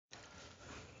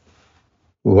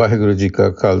Vaheguru Ji Ka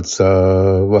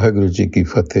Khalsa, Vaheguru Ji Ki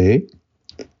Fateh.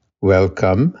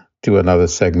 Welcome to another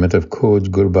segment of Khoj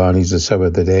Gurbani's the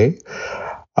Sabad Day.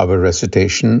 Our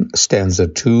recitation, stanza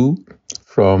 2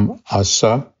 from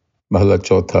Asa Mahla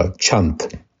Chauथा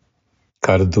Chant.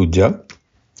 Kar Duja.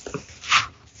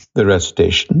 The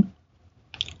recitation.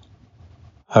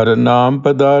 Har Naam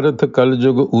Padarath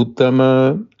Kalijug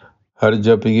Uttam, Har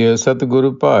Japiye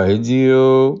Satguru Bhai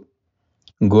Jiyo.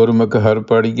 Gurmukh har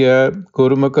padhiya,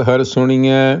 Gurmukh har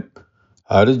suniya,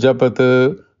 Har japat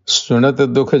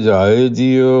sunat dukh jaye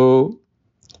jiyo.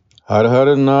 Har har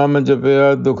naam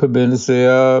japya dukh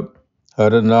binsaya,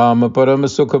 Har naam param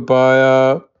sukh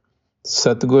paya.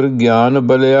 Satgur gyan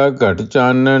balya ghat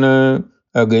chanan,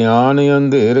 Agyan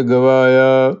andher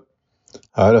gavaya.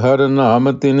 Har har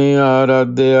naam tini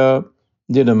aradhya,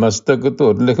 Jin mastak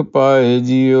tur likh paye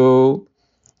jiyo.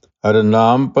 Har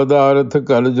Naam Padarath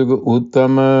Kalijug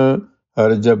Uttam, Har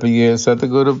Japiye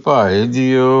Satguru Bhai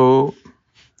Jiyo.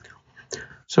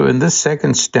 So in this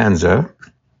second stanza,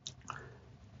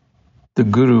 the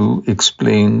Guru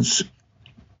explains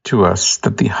to us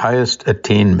that the highest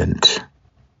attainment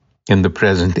in the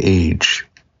present age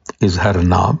is Har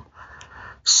Naam,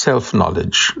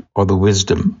 self-knowledge or the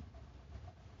wisdom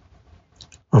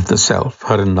of the self.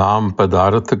 Har Naam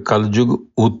Padarath Kalijug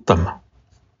Uttam.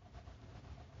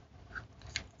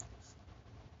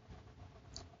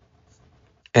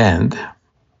 And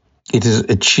it is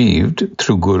achieved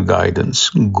through Gur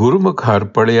guidance. Gurmukh har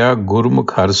padya, Gurmukh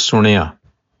har sunaya.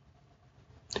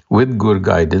 With Gur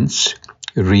guidance,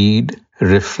 read,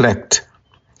 reflect,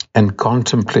 and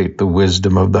contemplate the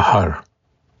wisdom of the Har.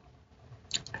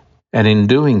 And in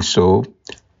doing so,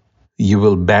 you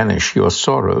will banish your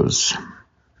sorrows.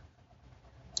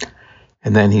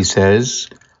 And then he says,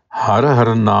 Har har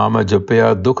naam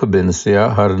japya dukh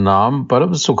binsaya, Har naam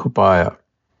param sukh paya.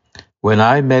 When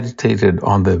I meditated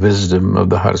on the wisdom of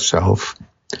the Har Self,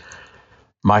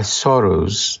 my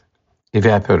sorrows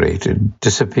evaporated,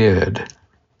 disappeared,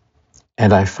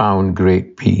 and I found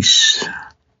great peace.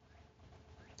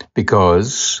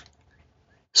 Because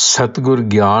Satgur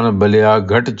Gyan Balya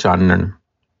Ghat Chanan,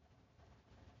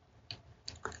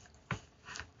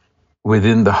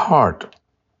 within the heart,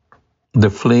 the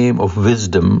flame of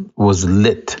wisdom was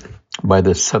lit by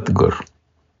the Satgur.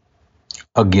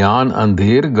 Agyan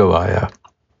andher gavaya.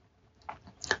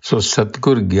 So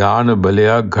Satgur Gyan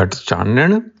Balya Ghat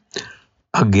Chanan,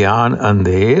 Agyan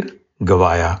andher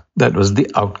gavaya. That was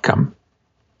the outcome.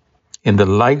 In the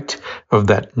light of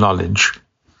that knowledge,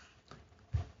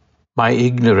 my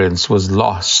ignorance was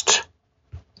lost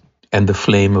and the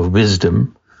flame of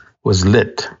wisdom was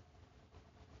lit.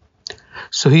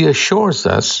 So he assures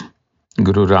us,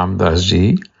 Guru Ram Das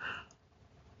Ji,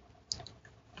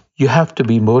 you have to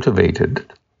be motivated.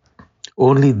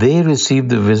 Only they receive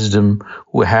the wisdom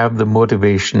who have the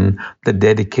motivation, the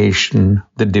dedication,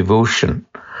 the devotion.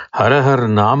 Har har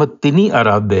naam tini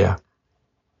aradhya.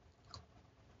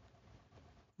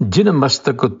 Jin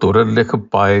mastak tur likh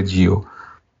paye jiyo.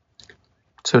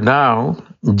 So now,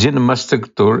 Jin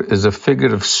mastak tur is a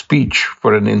figure of speech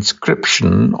for an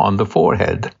inscription on the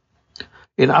forehead.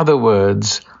 In other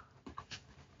words,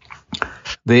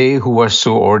 they who are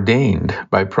so ordained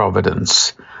by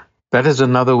providence. That is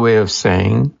another way of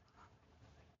saying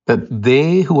that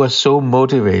they who are so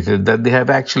motivated that they have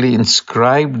actually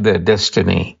inscribed their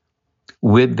destiny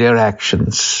with their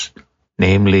actions,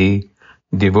 namely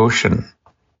devotion,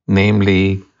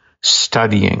 namely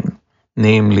studying,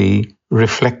 namely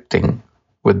reflecting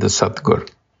with the Satgur.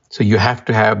 So you have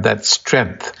to have that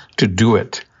strength to do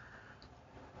it.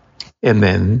 And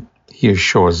then he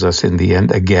assures us in the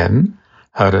end again,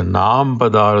 Har Naam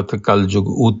Padarath Kalijug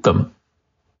Uttam,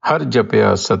 Har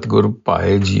Japya Satguru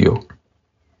Bhai Jiyo.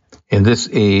 In this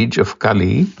age of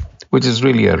Kali, which is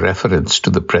really a reference to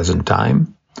the present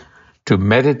time, to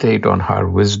meditate on Har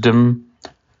wisdom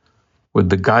with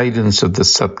the guidance of the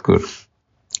Satgur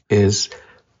is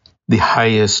the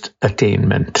highest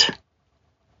attainment.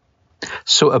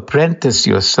 So apprentice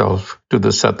yourself to the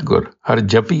Satgur, Har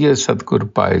Japiye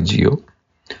Satgur Bhai Jiyo,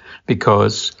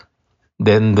 because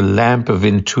then the lamp of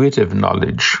intuitive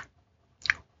knowledge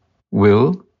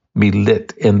will be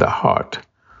lit in the heart.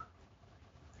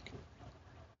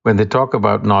 When they talk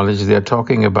about knowledge, they are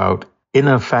talking about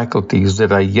inner faculties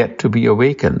that are yet to be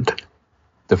awakened.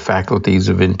 The faculties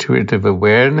of intuitive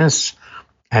awareness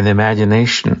and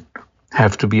imagination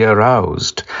have to be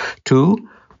aroused to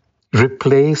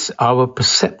replace our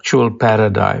perceptual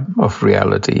paradigm of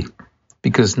reality.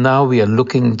 Because now we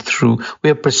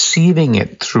are perceiving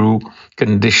it through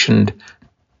conditioned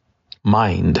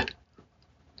mind,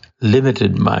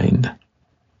 limited mind.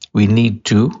 We need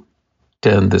to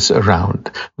turn this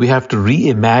around. We have to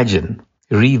reimagine,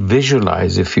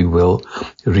 revisualize, if you will,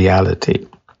 reality.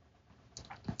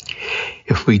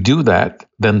 If we do that,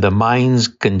 then the mind's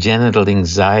congenital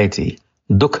anxiety,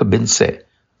 dukha binse,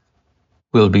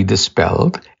 will be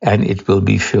dispelled and it will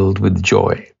be filled with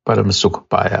joy. Param sukh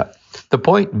paya. The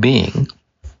point being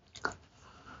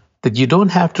that you don't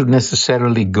have to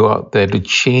necessarily go out there to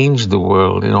change the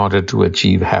world in order to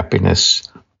achieve happiness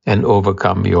and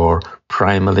overcome your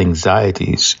primal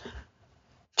anxieties.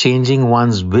 Changing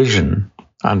one's vision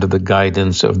under the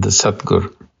guidance of the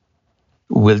Satgur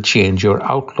will change your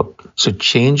outlook. So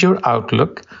change your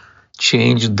outlook,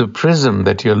 change the prism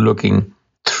that you're looking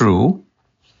through,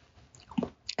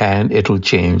 and it will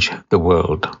change the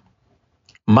world.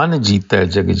 Man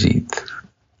jeeta jag jeet.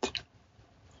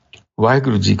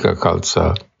 Vaheguru Ji ka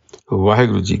Khalsa,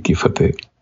 Vaheguru Ji ki Fateh.